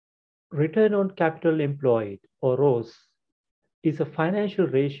Return on capital employed, or ROCE, is a financial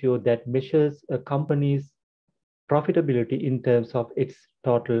ratio that measures a company's profitability in terms of its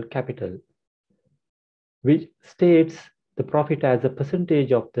total capital, which states the profit as a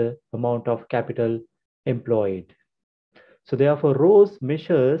percentage of the amount of capital employed. So therefore, ROCE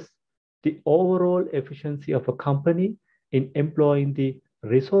measures the overall efficiency of a company in employing the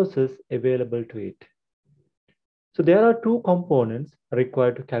resources available to it. So there are two components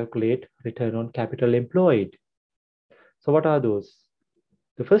required to calculate return on capital employed. So what are those?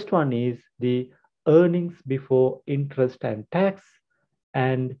 The first one is the earnings before interest and tax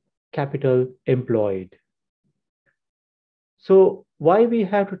and capital employed. So why we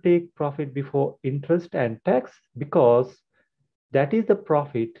have to take profit before interest and tax? Because that is the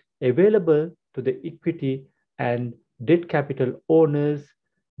profit available to the equity and debt capital owners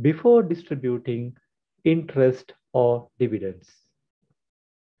before distributing interest or dividends.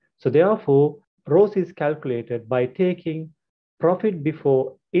 So therefore, ROCE is calculated by taking profit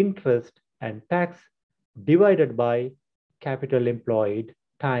before interest and tax divided by capital employed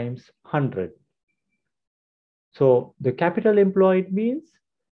times 100. So the capital employed means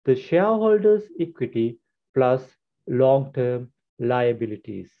the shareholders' equity plus long-term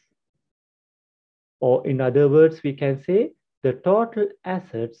liabilities. Or in other words, we can say the total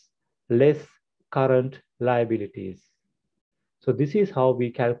assets less current liabilities. So this is how we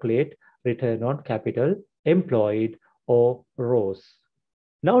calculate return on capital employed, or ROCE.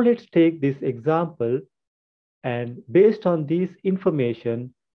 Now let's take this example, and based on this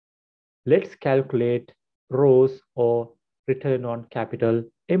information, let's calculate ROCE, or return on capital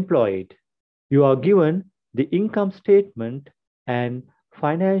employed. You are given the income statement and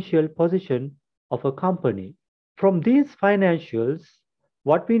financial position of a company. From these financials,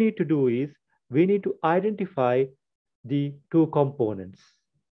 what we need to do is we need to identify the two components.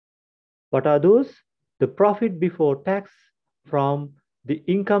 What are those? The profit before tax from the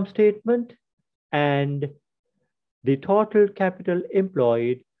income statement and the total capital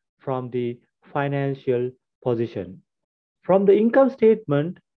employed from the financial position. From the income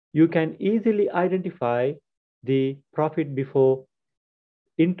statement, you can easily identify the profit before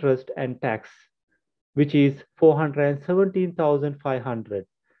interest and tax, which is 417,500.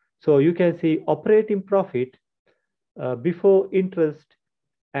 So you can see operating profit before interest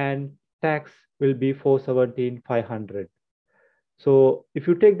and tax will be 417,500. So if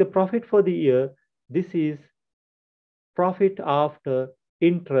you take the profit for the year, this is profit after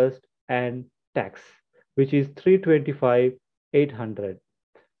interest and tax, which is 325,800.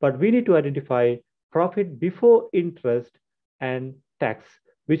 But we need to identify profit before interest and tax,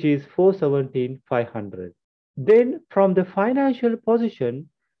 which is 417,500. Then from the financial position,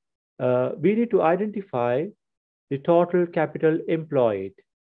 we need to identify the total capital employed,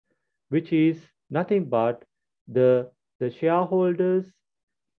 which is nothing but the shareholders'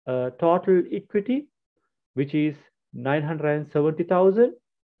 total equity, which is 970,000,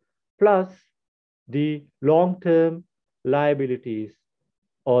 plus the long-term liabilities,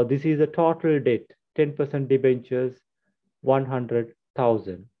 or this is a total debt, 10% debentures,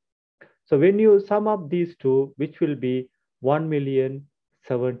 100,000. So when you sum up these two, which will be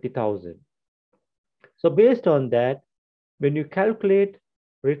 1,070,000. So based on that, when you calculate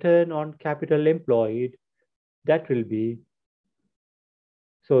return on capital employed, that will be,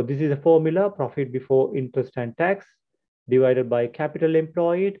 so this is a formula, profit before interest and tax divided by capital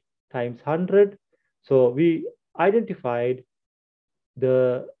employed times 100. So we identified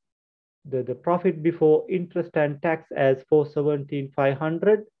the profit before interest and tax as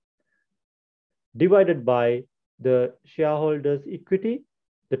 417,500 divided by the shareholders' equity.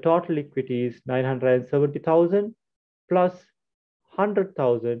 The total equity is 970,000 plus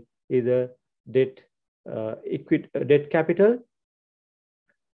 100,000 is a debt capital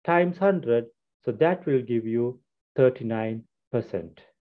times 100. So that will give you 39%.